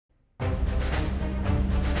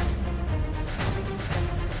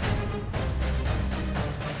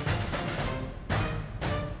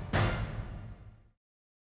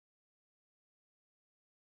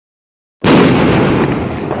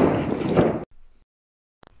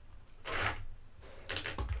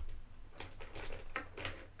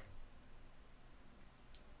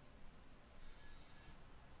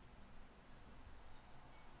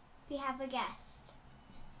have a guest.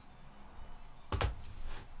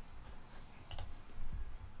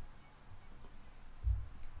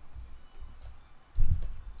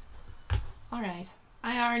 Alright,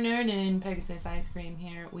 IR Nerd and Pegasus Icecream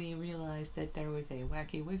here. We realized that there was a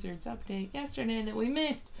Wacky Wizards update yesterday that we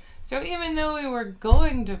missed. So even though we were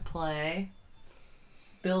going to play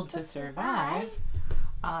Build to Survive,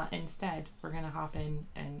 instead we're going to hop in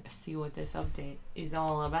and see what this update is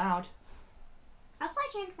all about. Also, I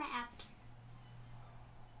changed my app.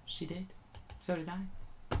 She did. So did I.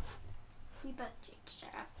 We both changed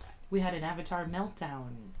our app. We had an avatar meltdown.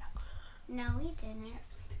 No, we didn't.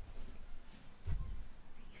 Yes, we did.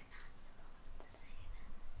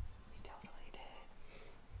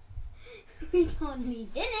 We totally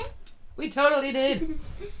didn't. We totally did.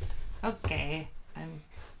 Okay.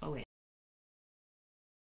 Oh wait.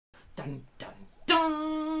 Dun dun dun.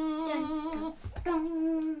 Dun, dun,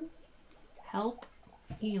 dun. Help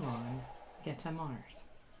Elon get to Mars.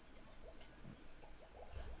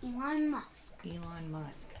 Elon Musk. Elon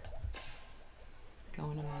Musk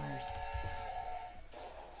going to Mars.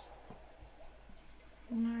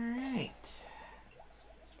 All right.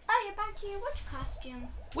 Oh, you're back to your witch costume.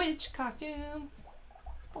 Which costume?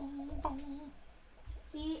 Boom, boom.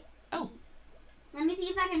 See? Oh. Let me see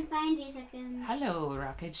if I can find you so I can... Hello,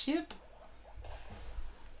 rocket ship.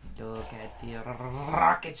 Look at the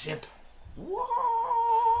rocket ship.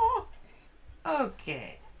 Whoa.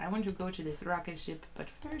 Okay, I want to go to this rocket ship, but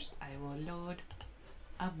first I will load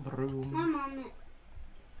a broom. One moment.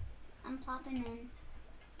 I'm popping in.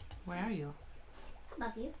 Where are you?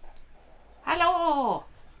 Above you. Hello!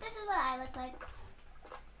 This is what I look like.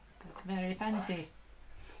 That's very fancy.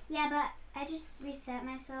 Yeah, but I just reset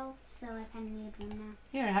myself, so I kind of need a broom now.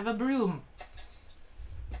 Here, have a broom.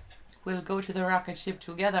 We'll go to the rocket ship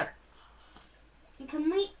together. And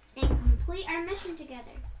complete our mission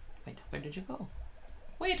together. Wait, where did you go?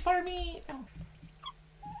 Wait for me! Oh.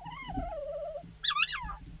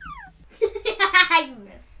 You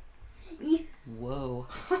missed. You... Whoa.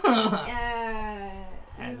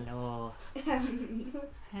 Hello. Hello,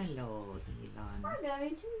 Elon. We're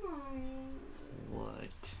going to Mars.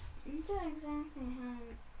 What? You don't exactly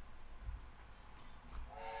have...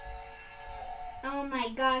 Oh my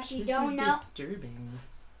gosh, you don't know. This is disturbing.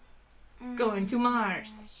 Going to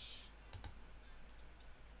Mars.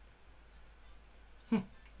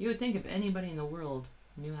 You would think if anybody in the world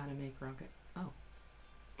knew how to make rocket. Oh.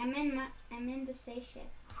 I'm in the spaceship.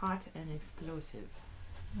 Hot and explosive.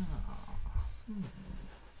 Oh.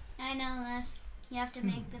 I know this. You have to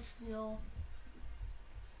make the fuel.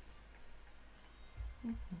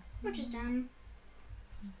 Which is dumb.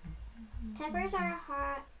 Peppers are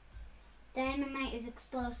hot. Dynamite is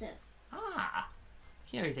explosive. Ah,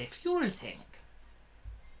 here is a fuel tank.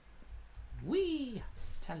 We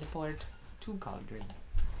teleport to Cauldron.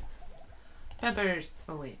 Peppers.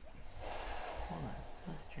 Oh wait. Hold on.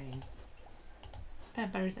 Let's train.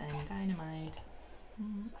 Peppers and dynamite.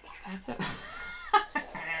 That's a.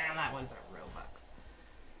 That was a Robux.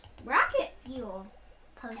 Rocket fuel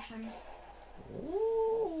potion.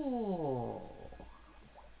 Ooh.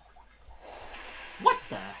 What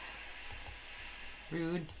the?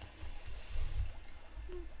 Rude.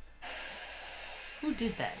 Who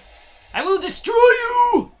did that? I will destroy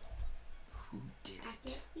you! Who did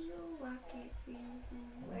it? Rocket fuel.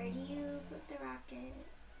 Where do you put the rocket?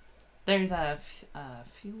 There's a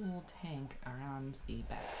fuel tank around the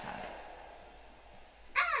backside.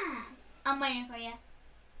 Ah! I'm waiting for you.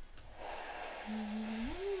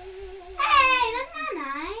 Hey, that's not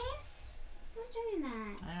nice. Who's doing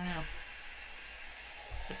that? I don't know.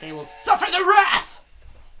 But they will suffer the wrath!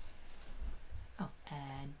 Oh,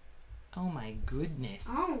 and... Oh my goodness.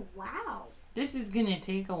 Oh, wow. This is gonna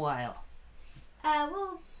take a while.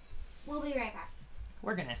 We'll be right back.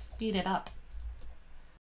 We're gonna speed it up.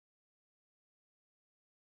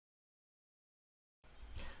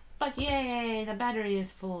 But yay, the battery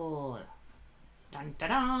is full. Dun dun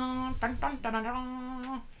dun dun dun dun dun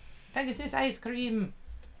dun. Pegasus Icecream.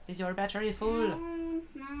 Is your battery full? No,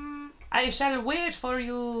 it's not. I shall wait for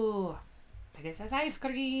you. Pegasus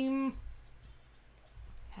Icecream.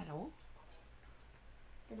 Hello?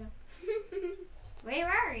 Where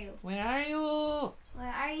are you? Where are you?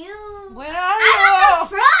 Where are you? Where are I'm at you? the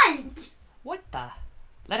front! What the?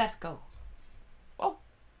 Let us go. Oh.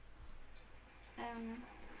 I don't know.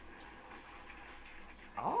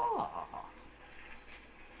 Oh.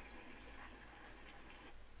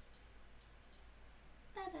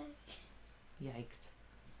 Bye-bye. Yikes.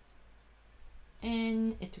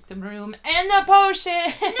 And it took the broom and the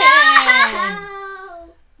potion!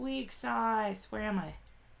 No! Weak sauce. Where am I?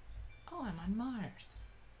 Oh, I'm on Mars.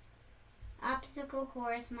 Obstacle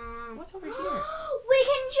course, Mom. What's over here? We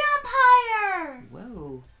can jump higher!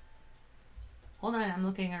 Whoa. Hold on, I'm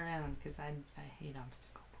looking around because I hate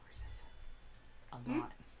obstacle courses. A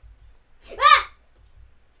lot. Ah!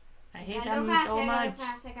 I hate Gotta them go fast, so I gotta much. go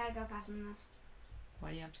fast. I gotta go fast on this. Why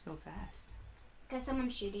do you have to go fast? Because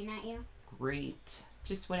someone's shooting at you. Great.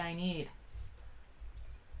 Just what I need.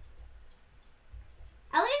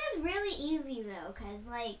 At least it's really easy though, because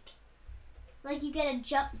like you get a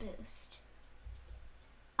jump boost.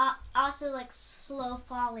 Also like slow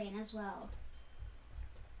falling as well.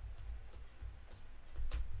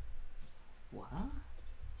 What?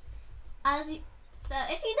 So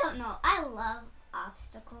if you don't know, I love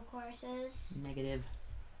obstacle courses. Negative.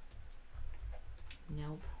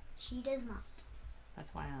 Nope. She does not.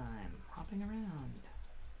 That's why I'm hopping around.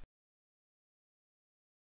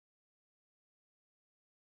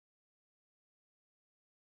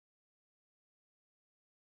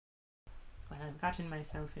 Well, I've gotten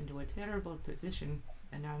myself into a terrible position,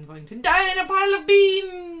 and now I'm going to die in a pile of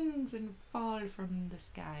beans and fall from the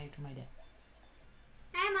sky to my death.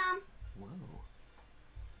 Hi, Mom. Whoa.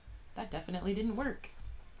 That definitely didn't work.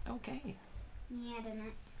 Okay. Yeah, I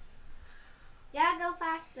didn't. Gotta go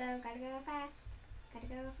fast though. Gotta go fast. Gotta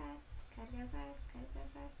go fast. Gotta go fast. Gotta go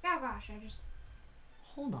fast. Oh gosh, I just.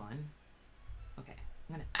 Hold on. Okay.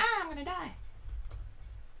 I'm gonna die.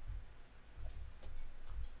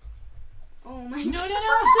 Oh my No, god. no, no, no, no!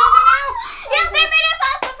 Yes, they made it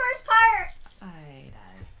past the first part. I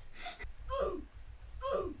died.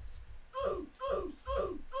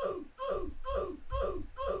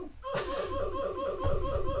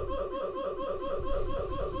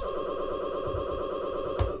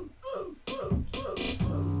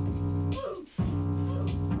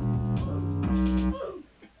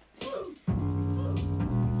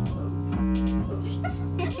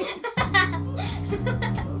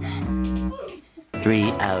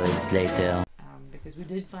 3 hours later. Because we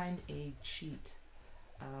did find a cheat,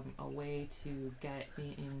 a way to get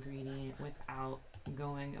the ingredient without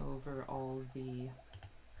going over all the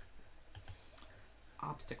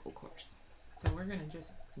obstacle course. So we're gonna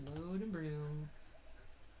just load a broom,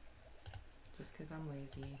 just because I'm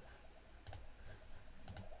lazy.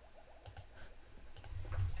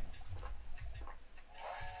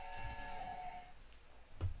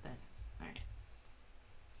 Then, alright.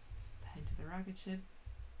 Head to the rocket ship.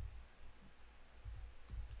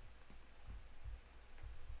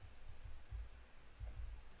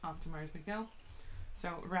 Off to Mars we go.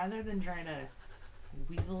 So rather than trying to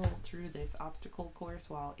weasel through this obstacle course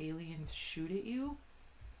while aliens shoot at you,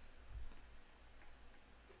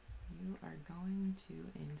 you are going to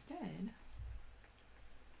instead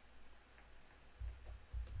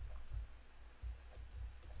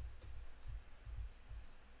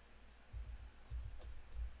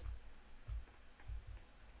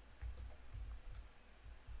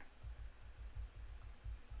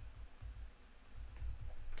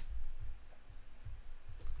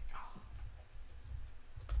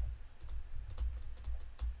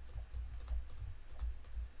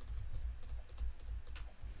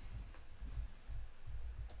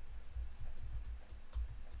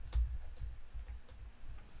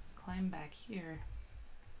climb back here.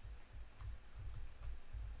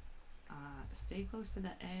 Stay close to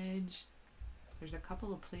the edge. There's a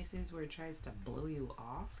couple of places where it tries to blow you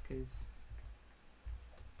off because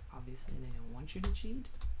obviously they don't want you to cheat.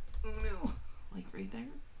 Oh no, like right there.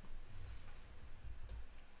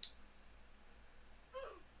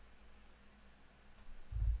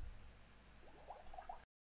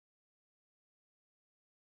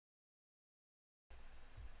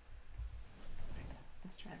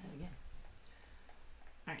 Let's try that again.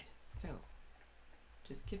 Alright, so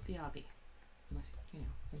just skip the obby. Unless, you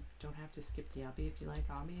don't have to skip the obby. If you like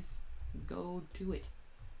obbies, go to it.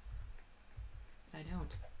 I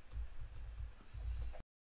don't.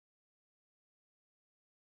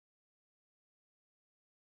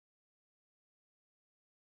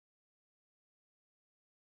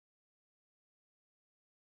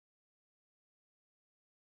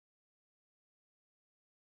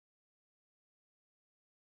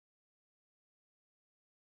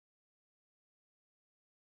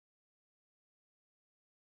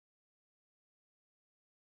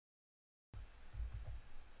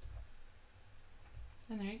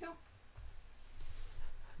 And there you go.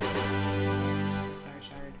 The Star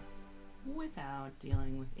Shard without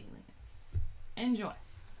dealing with aliens. Enjoy.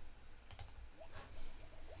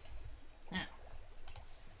 Now,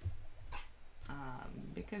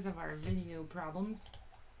 because of our video problems,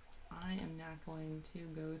 I am not going to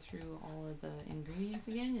go through all of the ingredients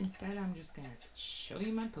again. Instead, I'm just going to show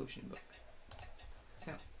you my potion book.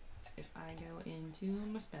 So, if I go into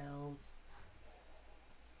my spells,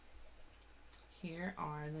 here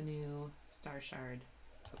are the new Star Shard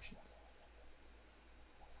potions.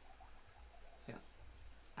 So,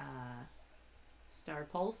 Star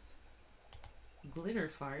Pulse, Glitter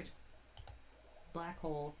Fart, Black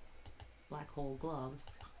Hole Gloves,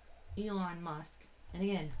 Elon Musk, and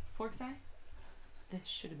again, Fork's Eye. This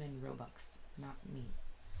should have been Robux, not me.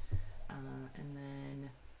 And then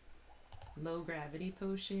Low Gravity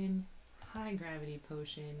Potion, High Gravity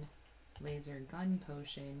Potion, Laser Gun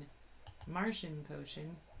Potion, Martian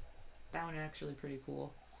Potion, that one actually pretty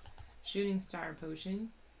cool, Shooting Star Potion,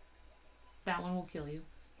 that one will kill you,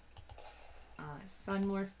 Sun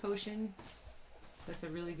Morph Potion, that's a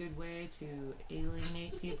really good way to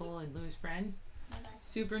alienate people and lose friends,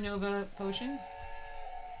 Supernova Potion,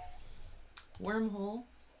 Wormhole,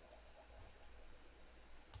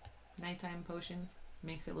 Nighttime Potion,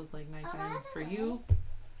 makes it look like nighttime for you,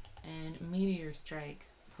 and Meteor Strike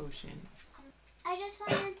Potion. I just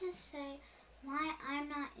wanted to say why I'm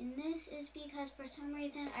not in this is because for some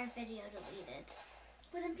reason our video deleted.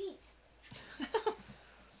 Within peace.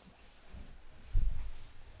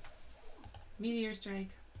 Meteor Strike.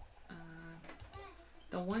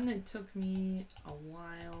 The one that took me a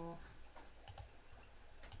while,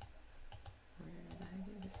 where did I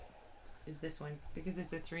get it? Is this one, because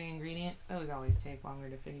it's a 3 ingredient. Those always take longer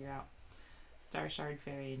to figure out. Star Shard,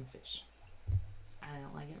 Fairy, and Fish. I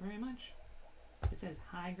don't like it very much. It says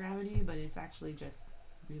high gravity, but it's actually just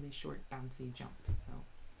really short, bouncy jumps. So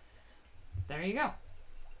there you go.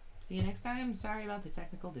 See you next time. Sorry about the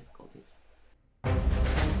technical difficulties.